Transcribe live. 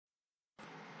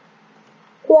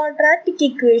quadratic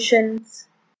equations.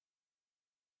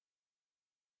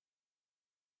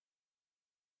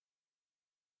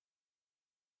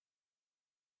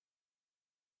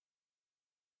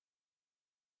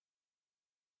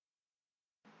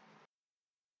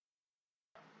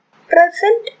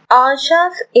 Present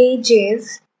Asha's age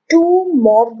is 2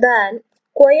 more than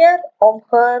square of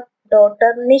her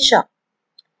daughter Nisha.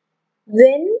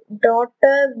 When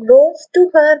daughter grows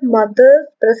to her mother's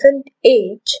present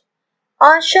age,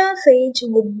 Asha's age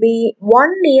would be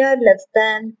 1 year less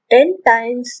than 10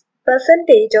 times present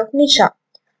age of Nisha.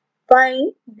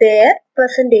 Find their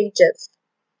present ages.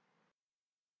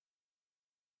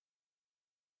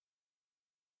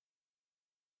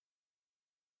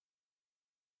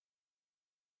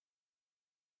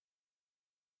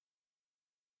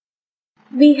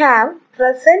 We have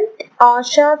present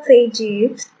Asha's age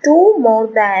is 2 more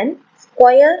than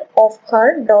square of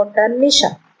her daughter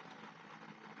Nisha.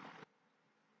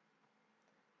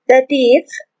 That is,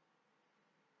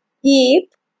 if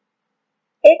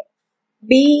x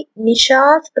be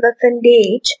Nisha's present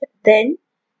age, then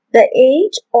the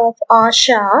age of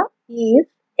Asha is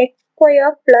x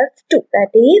square plus 2.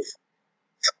 That is,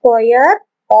 square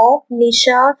of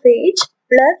Nisha's age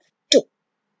plus 2.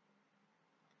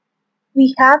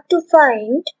 We have to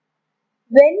find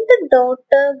when the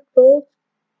daughter grows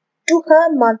to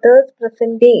her mother's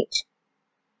present age.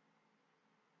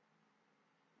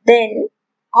 Then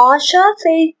Asha's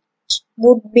age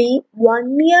would be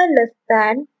 1 year less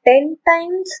than 10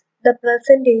 times the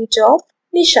present age of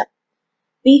Nisha.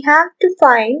 We have to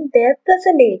find their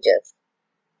present ages.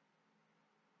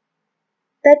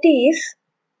 That is,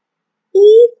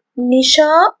 if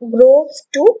Nisha grows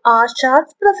to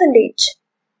Asha's present age,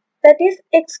 that is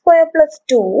x square plus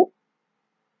 2,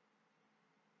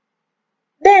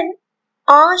 then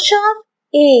Asha's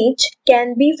age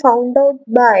can be found out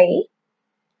by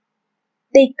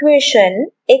the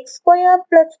equation x square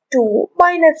plus 2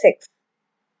 minus x.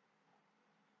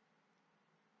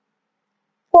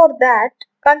 For that,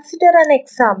 consider an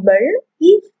example.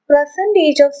 If present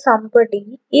age of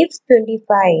somebody is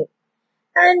 25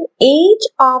 and age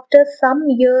after some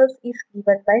years is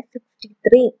given by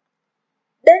 63,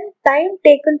 then time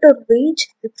taken to reach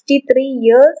 63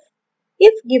 years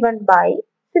is given by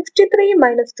 63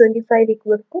 minus 25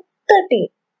 equals to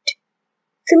 38.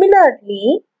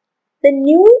 Similarly, the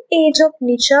new age of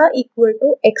Nisha equal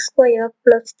to x square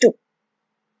plus 2.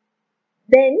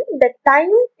 Then the time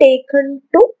taken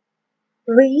to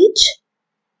reach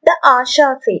the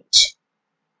Asha's age,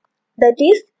 that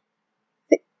is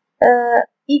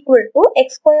equal to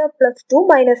x square plus 2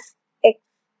 minus x.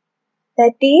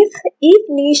 That is, if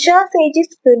Nisha's age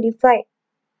is 25,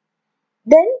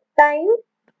 then time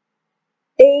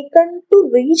taken to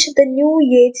reach the new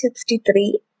age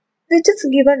 63, which is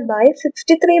given by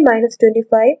 63 minus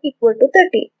 25 equal to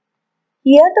 30.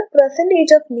 Here the present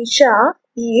age of Nisha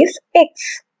is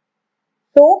x.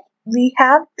 So we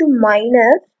have to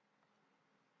minus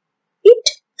it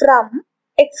from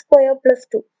x square plus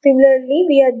 2. Similarly,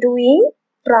 we are doing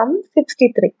from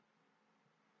 63.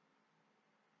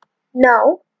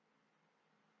 Now,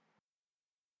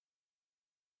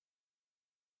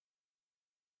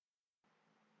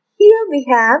 here we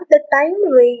have the time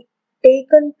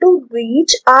taken to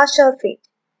reach Asha's age.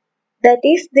 That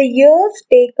is, the years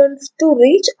taken to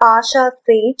reach Asha's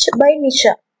age by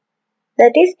Nisha.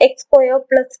 That is x square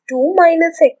plus 2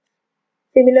 minus x.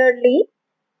 Similarly,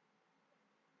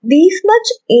 this much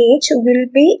age will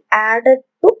be added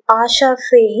to Asha's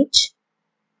age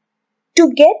to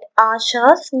get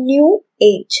Asha's new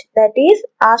age. That is,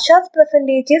 Asha's present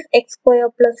age is x square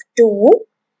plus 2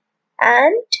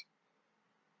 and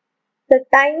the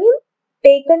time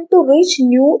taken to reach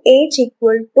new age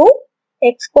equal to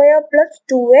x square plus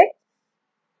 2x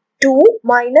 2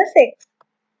 minus x.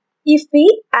 If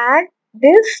we add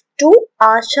this to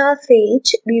Asha's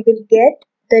age, we will get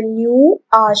the new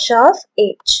Asha's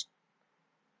age.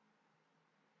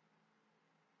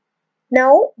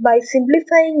 Now, by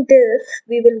simplifying this,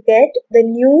 we will get the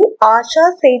new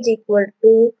Asha's age equal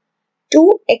to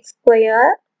 2x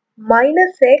square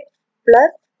minus x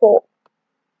plus 4.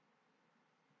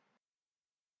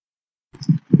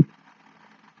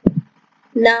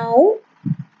 Now,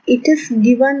 it is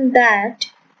given that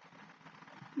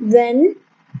when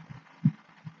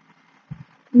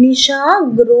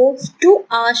Nisha grows to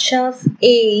Asha's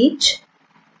age,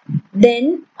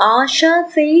 then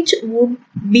Asha's age would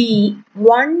be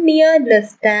 1 year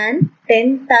less than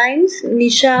 10 times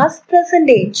Nisha's present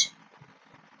age.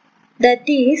 That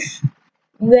is,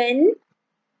 when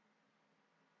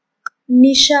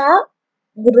Nisha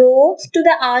grows to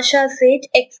the Asha's age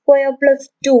x square plus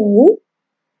 2,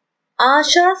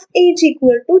 Asha's age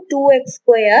equal to 2x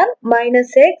square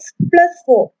minus x plus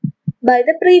 4 by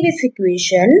the previous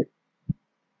equation,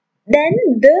 then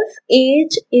this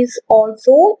age is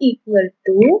also equal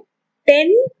to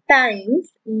 10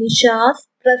 times Nisha's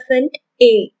present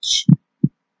age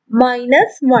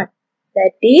minus 1.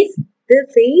 That is,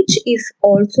 this age is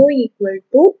also equal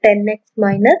to 10x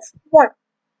minus 1.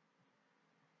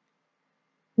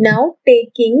 Now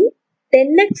taking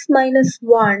 10x minus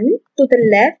 1 to the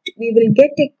left, we will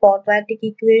get a quadratic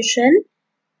equation.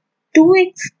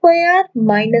 2x square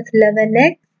minus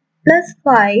 11x plus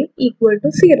 5 equal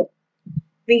to 0.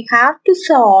 We have to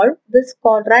solve this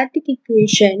quadratic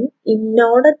equation in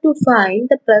order to find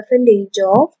the present age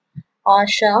of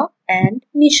Asha and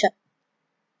Nisha.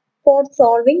 For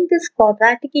solving this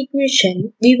quadratic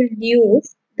equation, we will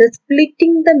use the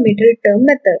splitting the middle term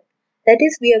method. That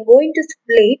is, we are going to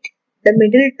split the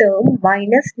middle term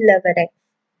minus 11x.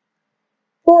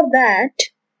 For that,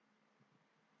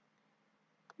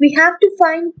 we have to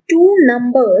find two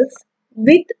numbers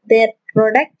with their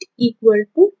product equal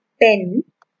to 10,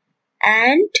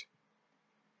 and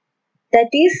that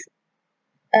is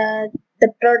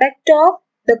the product of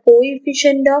the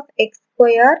coefficient of x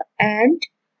square and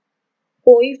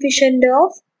coefficient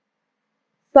of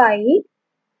 5,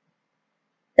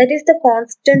 that is the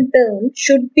constant term,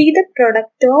 should be the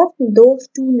product of those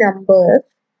two numbers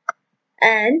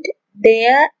and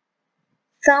their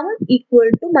sum equal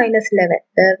to minus 11.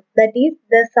 That is,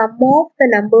 the sum of the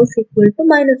numbers equal to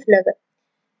minus 11.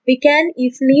 We can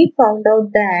easily find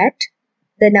out that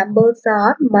the numbers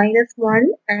are minus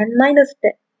 1 and minus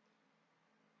 10.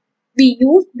 We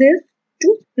use this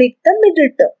to split the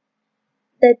middle term.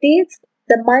 That is,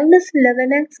 the minus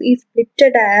 11x is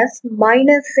splitted as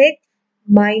minus x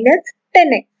minus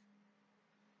 10x.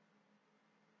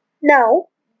 Now,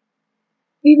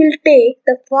 we will take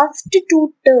the first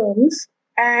two terms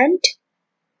and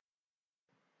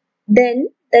then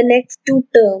the next two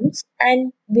terms,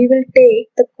 and we will take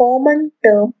the common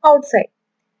term outside.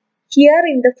 Here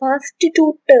in the first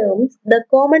two terms, the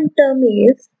common term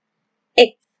is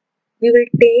x. We will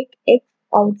take x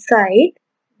outside,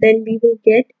 then we will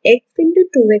get x into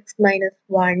 2x minus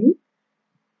 1,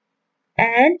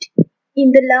 and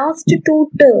in the last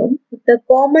two terms, the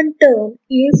common term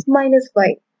is minus 5.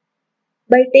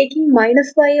 By taking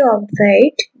minus 5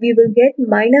 outside, we will get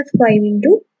minus 5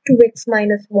 into 2x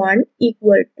minus 1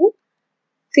 equal to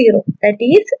 0. That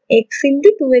is, x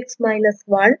into 2x minus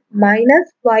 1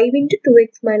 minus 5 into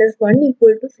 2x minus 1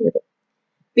 equal to 0.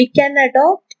 We can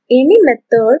adopt any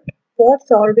method for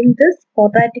solving this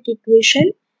quadratic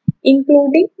equation,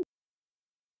 including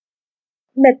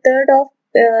method of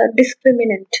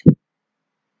discriminant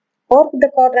or the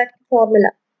quadratic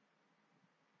formula.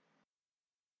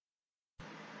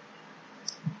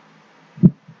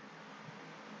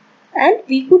 And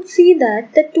we could see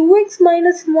that the 2x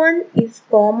minus 1 is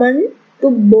common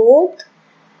to both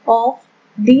of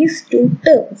these two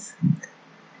terms.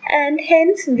 And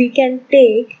hence we can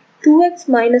take 2x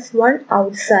minus 1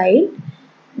 outside.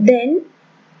 Then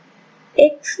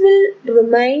x will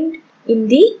remain in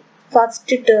the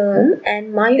first term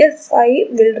and minus 5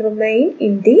 will remain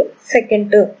in the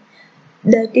second term.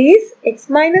 That is, x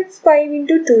minus 5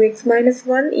 into 2x minus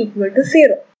 1 equal to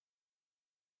 0.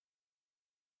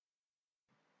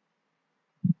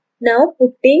 Now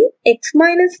putting x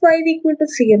minus 5 equal to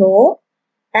 0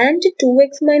 and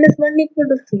 2x minus 1 equal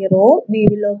to 0, we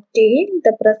will obtain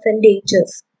the present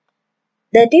ages.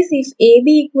 That is, if a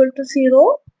be equal to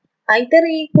 0, either a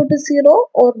equal to 0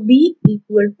 or b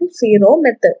equal to 0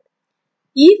 method.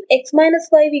 If x minus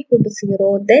 5 equal to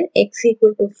 0, then x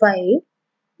equal to 5.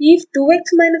 If 2x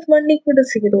minus 1 equal to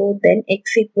 0, then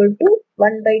x equal to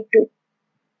 1 by 2.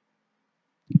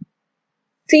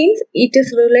 Since it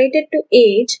is related to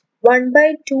age, 1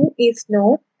 by 2 is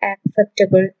not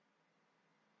acceptable.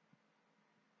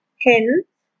 Hence,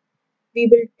 we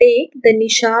will take the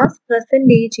Nisha's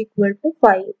present age equal to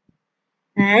 5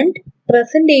 and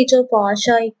present age of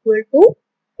Asha equal to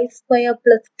 5 square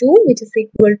plus 2, which is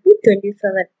equal to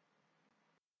 27.